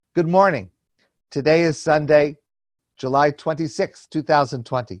Good morning. Today is Sunday, July 26,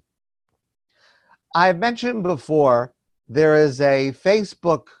 2020. I've mentioned before there is a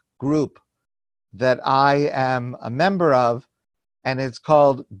Facebook group that I am a member of, and it's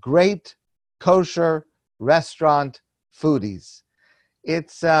called Great Kosher Restaurant Foodies.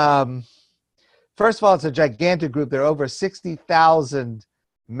 It's, first of all, it's a gigantic group. There are over 60,000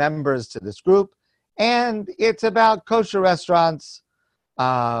 members to this group, and it's about kosher restaurants,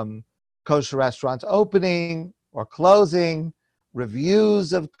 kosher restaurants opening or closing,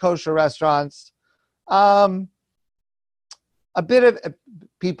 reviews of kosher restaurants, a bit of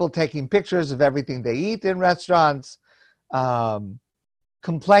people taking pictures of everything they eat in restaurants,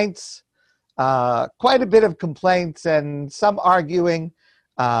 complaints, quite a bit of complaints and some arguing.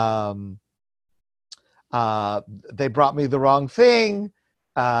 They brought me the wrong thing.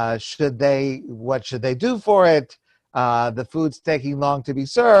 What should they do for it? The food's taking long to be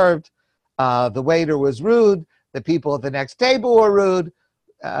served. The waiter was rude. The people at the next table were rude.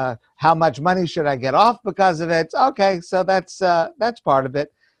 How much money should I get off because of it? Okay, so that's part of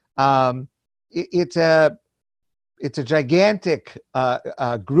it. It's a gigantic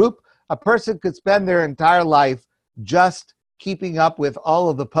group. A person could spend their entire life just keeping up with all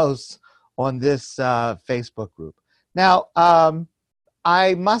of the posts on this Facebook group. Now,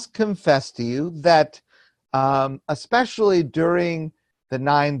 I must confess to you that especially during the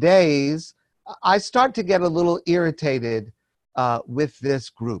 9 days, I start to get a little irritated with this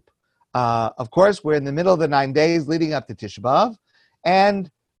group. Of course, we're in the middle of the 9 days leading up to Tisha B'Av, and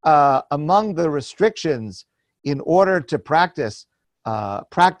among the restrictions in order to practice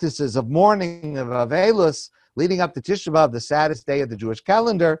practices of mourning of Avelus leading up to Tisha B'Av, the saddest day of the Jewish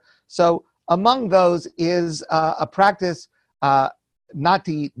calendar. So among those is a practice not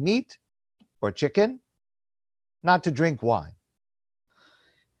to eat meat or chicken, not to drink wine.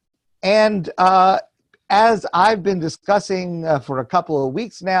 And as I've been discussing for a couple of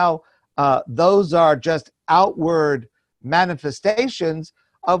weeks now, those are just outward manifestations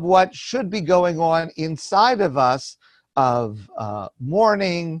of what should be going on inside of us of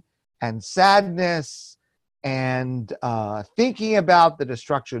mourning and sadness and thinking about the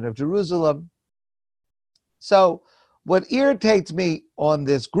destruction of Jerusalem. So what irritates me on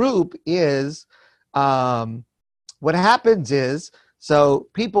this group is what happens is, so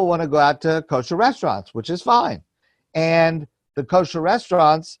people want to go out to kosher restaurants, which is fine. And the kosher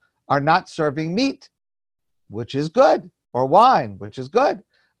restaurants are not serving meat, which is good, or wine, which is good.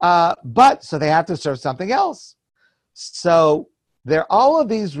 But so they have to serve something else. So there are all of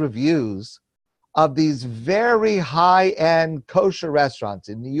these reviews of these very high-end kosher restaurants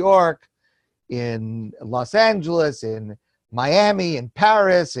in New York, in Los Angeles, in Miami, in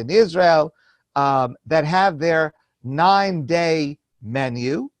Paris, in Israel, that have their 9-day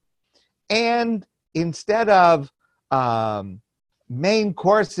menu. And instead of main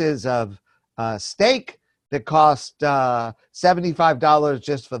courses of steak that cost $75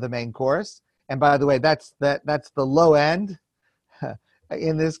 just for the main course, and by the way, that's the low end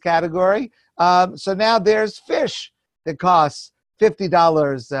in this category. So now there's fish that costs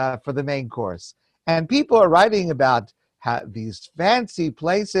 $50 for the main course. And people are writing about how these fancy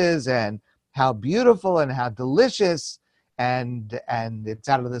places and how beautiful and how delicious and it's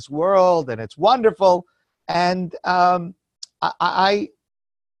out of this world and it's wonderful. And I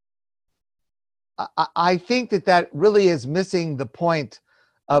think that really is missing the point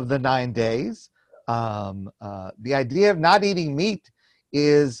of the 9 days. The idea of not eating meat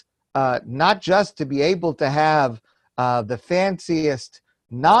is not just to be able to have the fanciest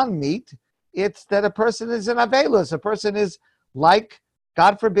non-meat. It's that a person is an avelus. A person is like,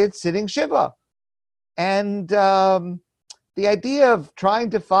 God forbid, sitting Shiva. And the idea of trying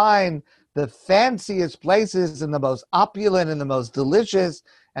to find the fanciest places and the most opulent and the most delicious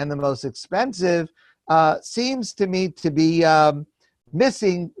and the most expensive seems to me to be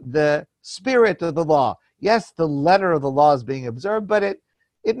missing the spirit of the law. Yes, the letter of the law is being observed, but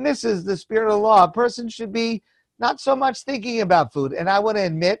it misses the spirit of the law. A person should be not so much thinking about food. And I want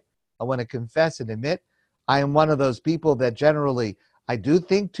to confess and admit, I am one of those people that generally, I do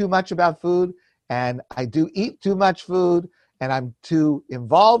think too much about food, and I do eat too much food, and I'm too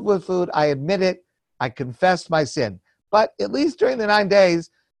involved with food. I admit it. I confess my sin. But at least during the 9 days,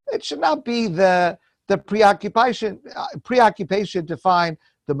 it should not be the preoccupation to find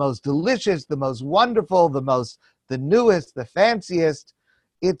the most delicious, the most wonderful, the newest, the fanciest.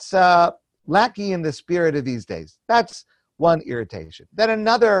 It's lacking in the spirit of these days. That's one irritation. Then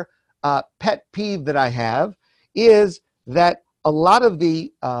another pet peeve that I have is that a lot of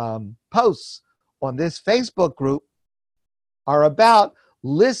the posts on this Facebook group are about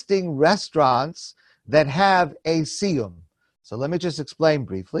listing restaurants that have a siyum. So let me just explain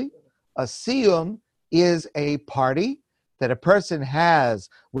briefly. A siyum is a party that a person has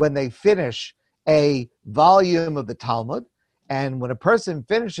when they finish a volume of the Talmud. And when a person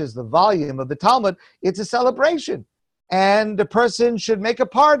finishes the volume of the Talmud, it's a celebration. And the person should make a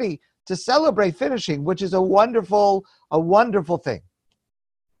party to celebrate finishing, which is a wonderful thing.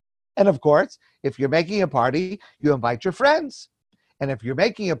 And of course, if you're making a party, you invite your friends. And if you're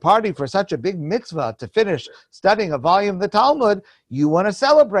making a party for such a big mitzvah to finish studying a volume of the Talmud, you want to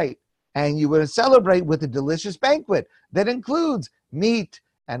celebrate. And you want to celebrate with a delicious banquet that includes meat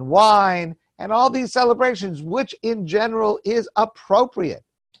and wine and all these celebrations, which in general is appropriate.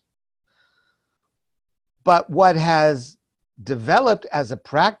 But what has developed as a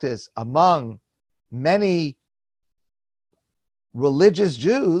practice among many religious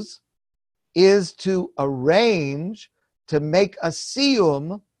Jews is to arrange to make a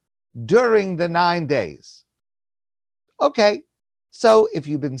siyum during the 9 days. Okay, so if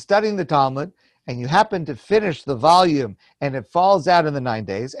you've been studying the Talmud and you happen to finish the volume and it falls out in the 9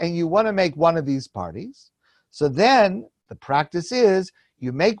 days and you want to make one of these parties, so then the practice is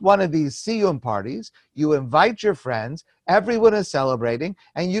you make one of these siyum parties, you invite your friends, everyone is celebrating,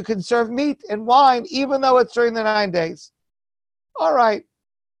 and you can serve meat and wine even though it's during the 9 days. All right.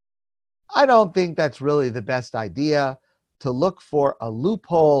 I don't think that's really the best idea, to look for a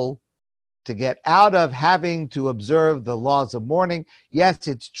loophole to get out of having to observe the laws of mourning. Yes,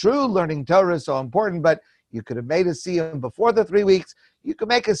 it's true learning Torah is so important, but you could have made a siyum before the 3 weeks. You could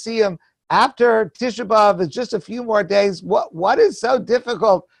make a siyum after Tisha B'Av. It's just a few more days. What is so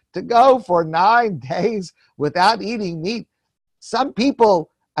difficult to go for 9 days without eating meat? Some people,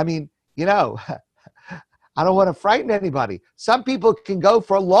 I don't want to frighten anybody. Some people can go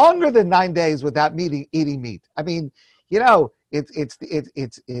for longer than 9 days without eating meat.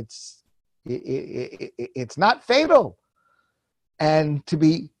 It's not fatal. And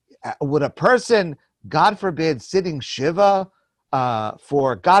would a person, God forbid, sitting Shiva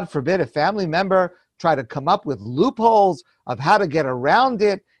for, God forbid, a family member try to come up with loopholes of how to get around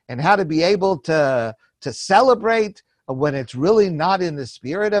it and how to be able to celebrate when it's really not in the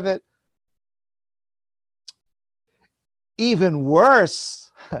spirit of it? Even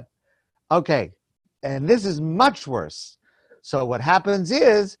worse, okay, and this is much worse. So what happens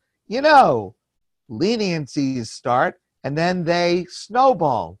is, leniencies start and then they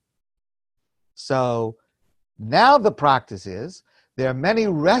snowball. So now the practice is there are many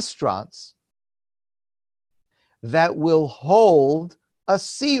restaurants that will hold a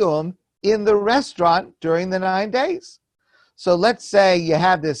siyum in the restaurant during the 9 days. So let's say you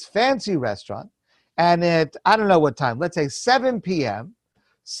have this fancy restaurant, and I don't know what time, let's say 7 p.m.,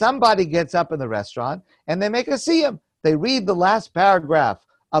 somebody gets up in the restaurant and they make a siyum. They read the last paragraph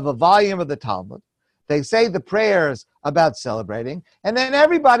of a volume of the Talmud. They say the prayers about celebrating, and then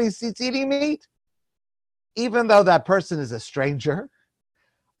everybody sits eating meat, even though that person is a stranger.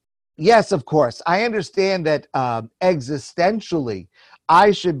 Yes, of course, I understand that existentially,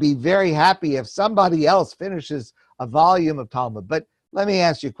 I should be very happy if somebody else finishes a volume of Talmud. But let me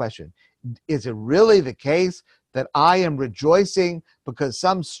ask you a question. Is it really the case that I am rejoicing because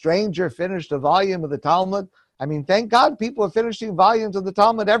some stranger finished a volume of the Talmud? Thank God people are finishing volumes of the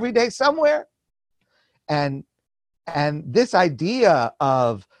Talmud every day somewhere. And this idea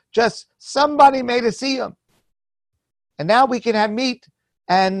of just somebody made a siyum, and now we can have meat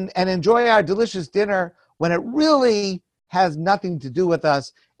and enjoy our delicious dinner when it really has nothing to do with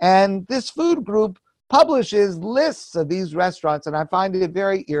us. And this food group publishes lists of these restaurants, and I find it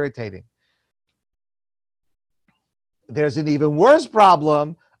very irritating. There's an even worse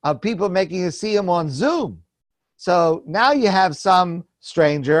problem of people making a siyum on Zoom. So now you have some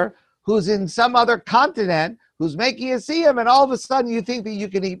stranger who's in some other continent who's making a siyum, and all of a sudden you think that you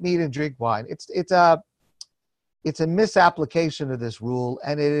can eat meat and drink wine. It's a misapplication of this rule,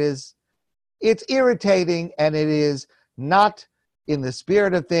 and it's irritating, and it is not in the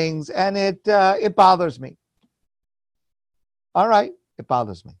spirit of things, and it bothers me. All right, it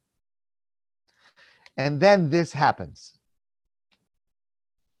bothers me. And then this happens.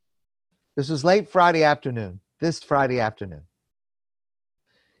 This was late Friday afternoon, this Friday afternoon.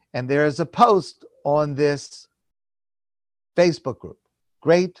 And there is a post on this Facebook group,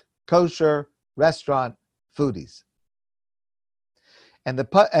 Great Kosher Restaurant Foodies. And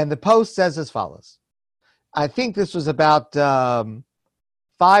the post says as follows. I think this was about 5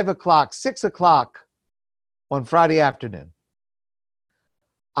 o'clock, 6 o'clock on Friday afternoon.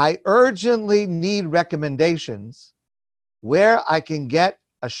 I urgently need recommendations where I can get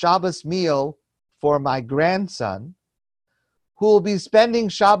a Shabbos meal for my grandson, who will be spending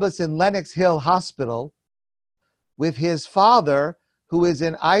Shabbos in Lenox Hill Hospital with his father, who is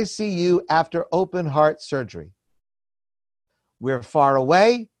in ICU after open heart surgery. We're far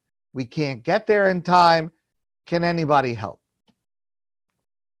away. We can't get there in time. Can anybody help?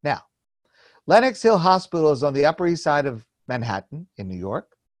 Now, Lenox Hill Hospital is on the Upper East Side of Manhattan in New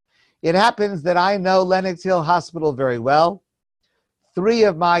York. It happens that I know Lenox Hill Hospital very well. 3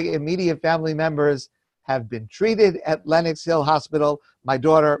 of my immediate family members have been treated at Lenox Hill Hospital.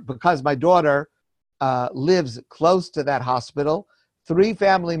 Because my daughter lives close to that hospital, 3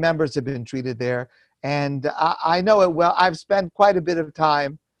 family members have been treated there, and I know it well. I've spent quite a bit of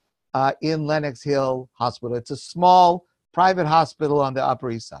time in Lenox Hill Hospital. It's a small private hospital on the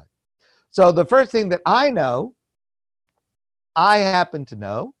Upper East Side. So the first thing that I happen to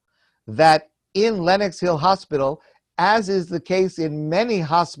know that in Lenox Hill Hospital, as is the case in many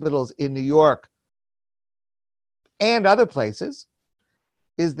hospitals in New York and other places,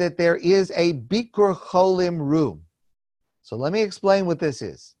 is that there is a Bikur Cholim room. So let me explain what this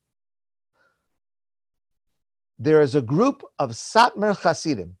is. There is a group of Satmar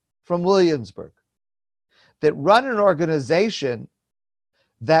Hasidim from Williamsburg that run an organization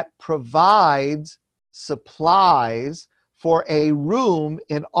that provides supplies for a room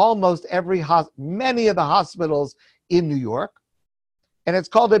in almost many of the hospitals in New York. And it's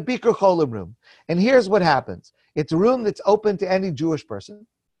called a Bikur Cholim room. And here's what happens. It's a room that's open to any Jewish person.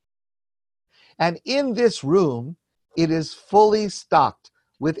 And in this room, it is fully stocked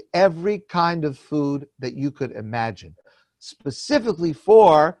with every kind of food that you could imagine, specifically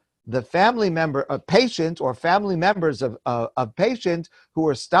for the family member of patients or family members of patients who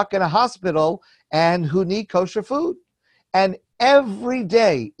are stuck in a hospital and who need kosher food. And every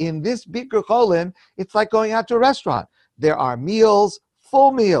day in this Bikur Cholim, it's like going out to a restaurant. There are meals,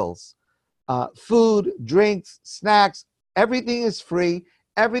 full meals, food, drinks, snacks. Everything is free.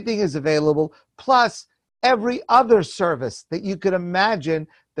 Everything is available. Plus every other service that you could imagine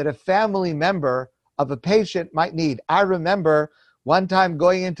that a family member of a patient might need. I remember one time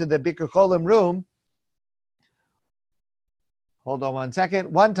going into the Bikur Cholim room. Hold on one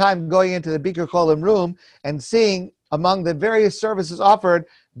second. One time going into the Bikur Cholim room and seeing among the various services offered,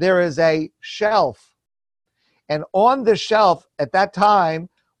 there is a shelf. And on the shelf at that time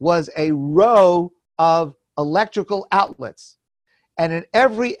was a row of electrical outlets. And in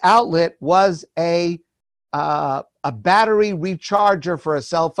every outlet was a battery recharger for a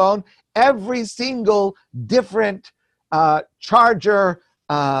cell phone. Every single different charger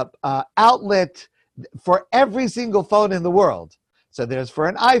outlet for every single phone in the world. So there's for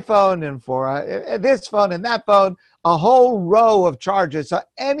an iPhone and for this phone and that phone, a whole row of chargers. So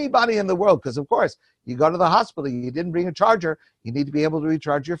anybody in the world, because of course, you go to the hospital, you didn't bring a charger, you need to be able to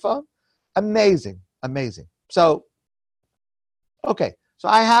recharge your phone. Amazing, amazing. So, okay, so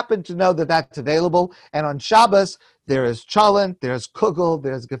I happen to know that that's available. And on Shabbos, there is cholent, there's kugel,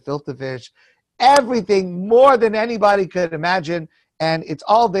 there's gefilte fish, everything more than anybody could imagine. And it's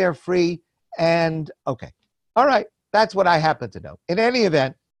all there free. And okay, all right, that's what I happen to know. In any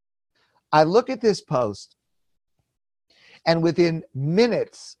event, I look at this post, and within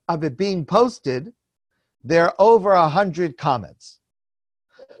minutes of it being posted, there are over 100 comments.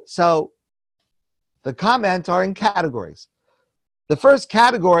 So the comments are in categories. The first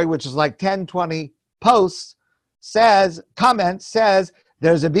category, which is like 10, 20 posts, says,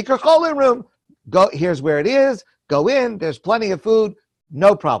 there's a Bikur Cholim room. Go, here's where it is. Go in. There's plenty of food.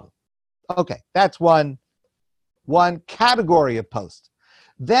 No problem. Okay, that's one category of post.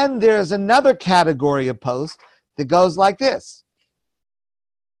 Then there's another category of post that goes like this.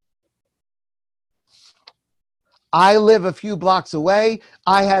 I live a few blocks away.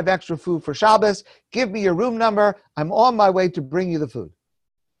 I have extra food for Shabbos. Give me your room number. I'm on my way to bring you the food.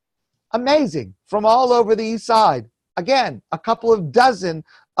 Amazing. From all over the East Side. Again, a couple of dozen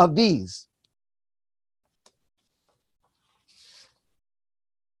of these.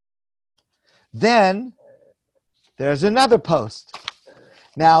 Then there's another post.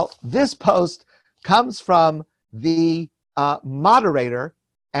 Now, this post comes from the moderator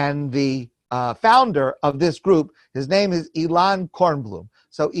and the founder of this group. His name is Ilan Kornblum.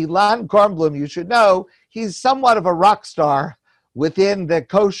 So Ilan Kornblum, you should know, he's somewhat of a rock star within the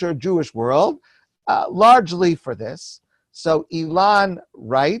kosher Jewish world, largely for this. So Ilan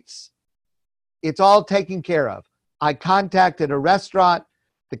writes, it's all taken care of. I contacted a restaurant.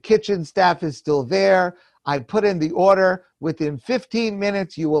 The kitchen staff is still there. I put in the order. Within 15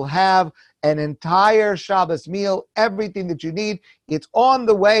 minutes, you will have an entire Shabbos meal, everything that you need. It's on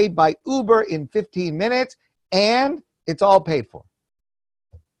the way by Uber in 15 minutes, and it's all paid for.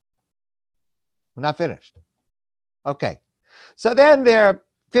 We're not finished. Okay. So then there are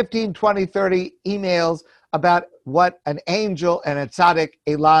 15, 20, 30 emails about what an angel and a tzaddik,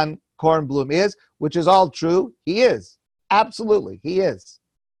 Elan Kornblum, is, which is all true. He is. Absolutely, he is.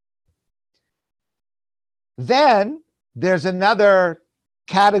 Then there's another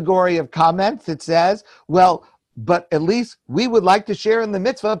category of comments that says, well, but at least we would like to share in the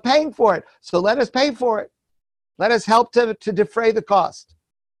mitzvah of paying for it. So let us pay for it. Let us help to defray the cost.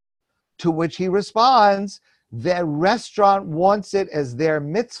 To which he responds, the restaurant wants it as their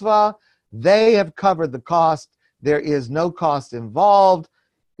mitzvah. They have covered the cost. There is no cost involved.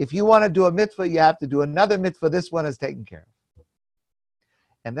 If you want to do a mitzvah, you have to do another mitzvah. This one is taken care of.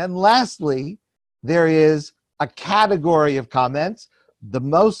 And then lastly, there is a category of comments, the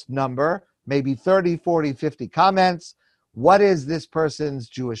most number, maybe 30, 40, 50 comments. What is this person's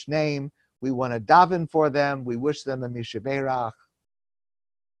Jewish name? We want to daven for them. We wish them a mishaberach.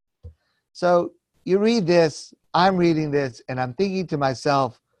 So you read this, I'm reading this, and I'm thinking to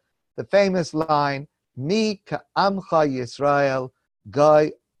myself, the famous line, Mi ka'amcha Yisrael,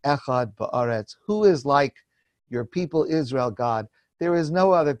 Goy echad ba'aretz. Who is like your people Israel, God? There is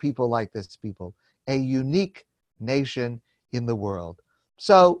no other people like this people, a unique nation in the world.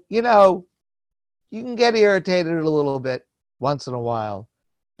 So, you can get irritated a little bit once in a while,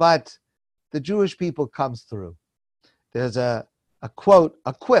 but the Jewish people comes through. There's a quote,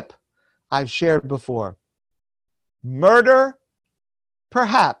 a quip I've shared before. Murder,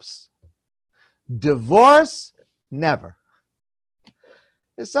 perhaps. Divorce, never.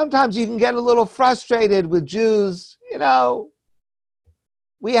 Sometimes you can get a little frustrated with Jews.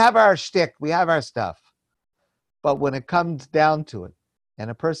 We have our shtick, we have our stuff. But when it comes down to it, and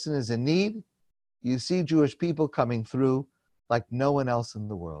a person is in need, you see Jewish people coming through like no one else in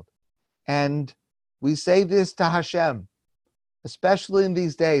the world. And we say this to Hashem, especially in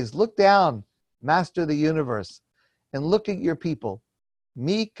these days. Look down, Master of the universe, and look at your people.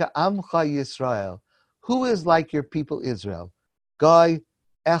 Mi ka'amcha Yisrael. Who is like your people Israel? Goy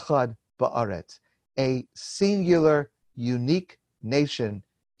echad ba'aretz. A singular, unique nation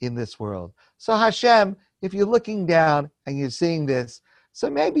in this world. So Hashem, if you're looking down and you're seeing this, so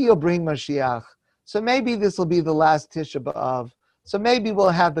maybe you'll bring Mashiach. So maybe this will be the last Tisha B'Av. So maybe we'll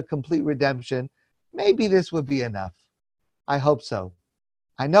have the complete redemption. Maybe this would be enough. I hope so.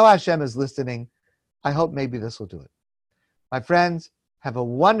 I know Hashem is listening. I hope maybe this will do it. My friends, have a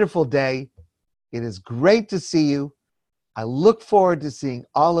wonderful day. It is great to see you. I look forward to seeing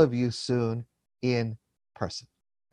all of you soon in person.